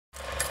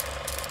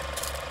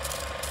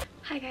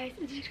Hi guys,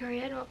 it's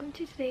Victoria and welcome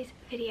to today's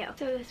video.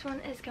 So this one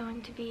is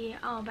going to be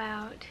all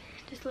about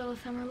just a little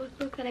summer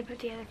lookbook that I put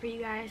together for you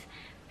guys.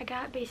 I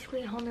got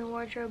basically a whole new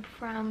wardrobe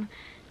from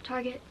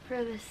Target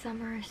for this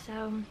summer,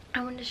 so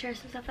I wanted to share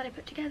some stuff that I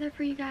put together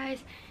for you guys.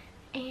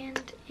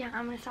 And yeah,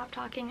 I'm gonna stop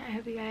talking. I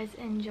hope you guys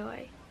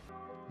enjoy.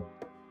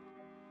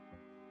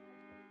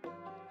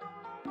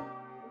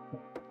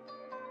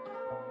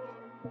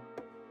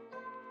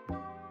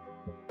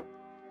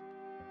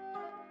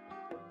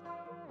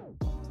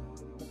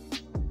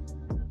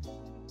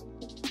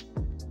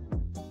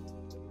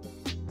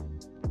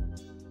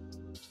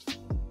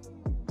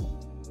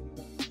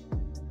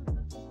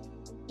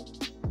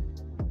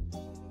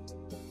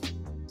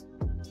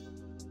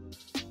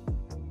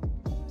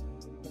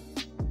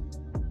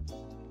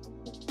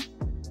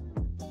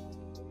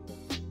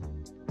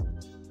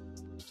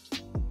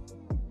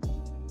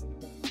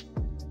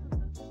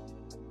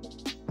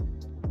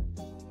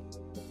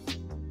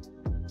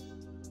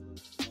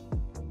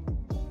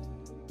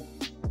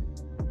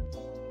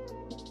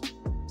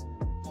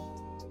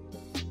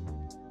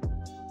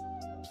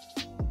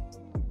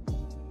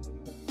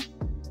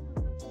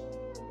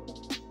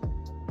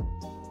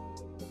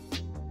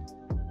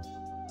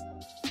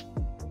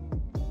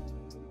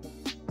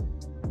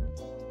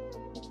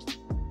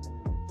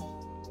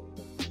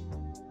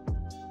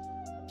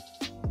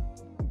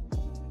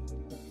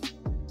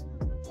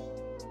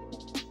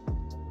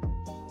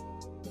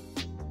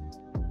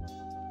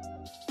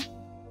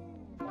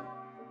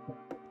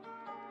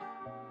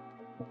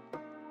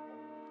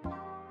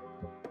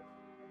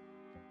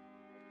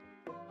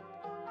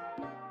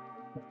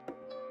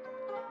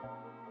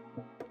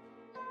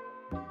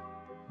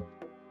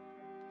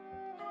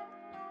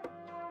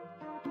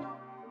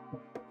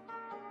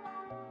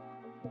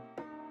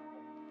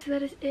 So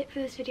that is it for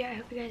this video. I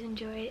hope you guys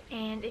enjoyed,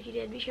 and if you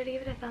did, be sure to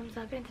give it a thumbs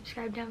up and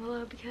subscribe down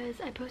below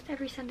because I post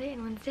every Sunday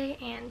and Wednesday,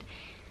 and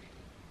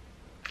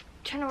I'm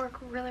trying to work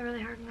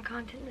really hard on the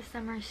content this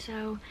summer,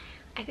 so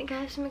I think I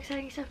have some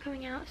exciting stuff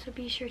coming out, so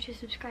be sure to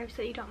subscribe so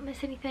that you don't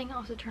miss anything.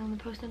 Also turn on the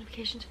post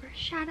notifications for a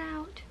shout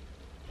out.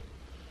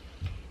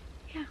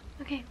 Yeah,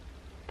 okay,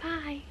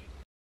 bye.